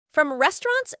From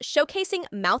restaurants showcasing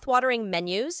mouthwatering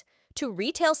menus to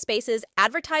retail spaces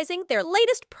advertising their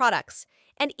latest products,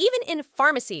 and even in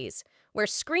pharmacies, where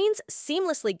screens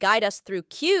seamlessly guide us through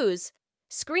queues,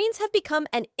 screens have become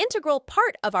an integral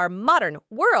part of our modern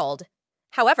world.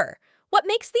 However, what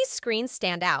makes these screens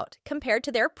stand out compared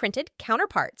to their printed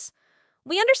counterparts?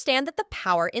 We understand that the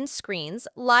power in screens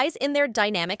lies in their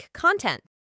dynamic content.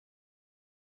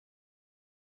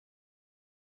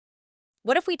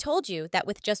 What if we told you that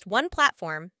with just one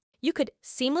platform, you could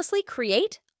seamlessly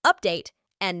create, update,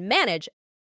 and manage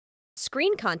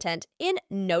screen content in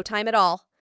no time at all?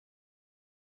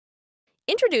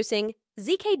 Introducing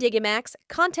Zkdigimax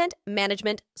Content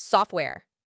Management Software.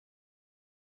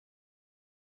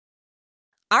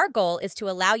 Our goal is to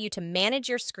allow you to manage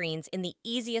your screens in the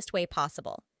easiest way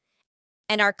possible.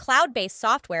 And our cloud-based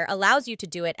software allows you to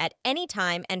do it at any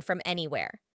time and from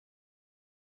anywhere.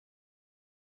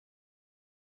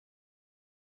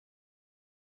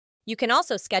 You can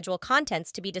also schedule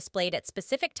contents to be displayed at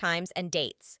specific times and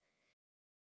dates.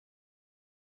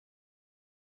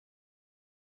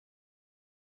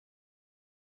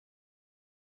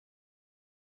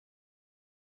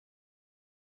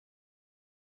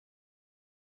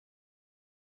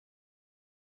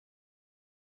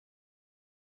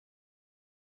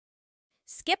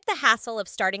 Skip the hassle of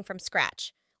starting from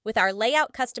scratch. With our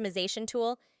layout customization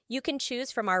tool, you can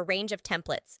choose from our range of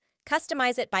templates,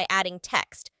 customize it by adding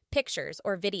text, pictures,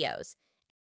 or videos,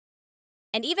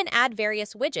 and even add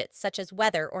various widgets such as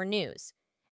weather or news.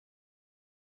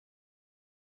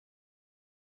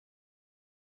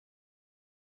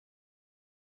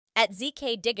 At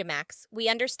Zkdigimax, we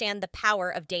understand the power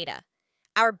of data.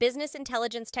 Our business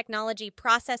intelligence technology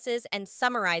processes and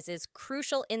summarizes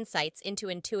crucial insights into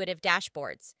intuitive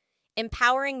dashboards,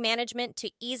 empowering management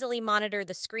to easily monitor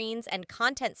the screens and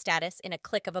content status in a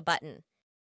click of a button.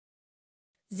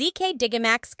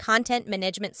 Zkdigimax Content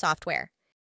Management Software.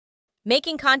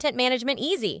 Making content management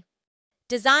easy.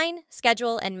 Design,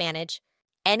 schedule, and manage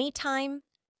anytime,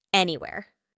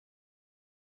 anywhere.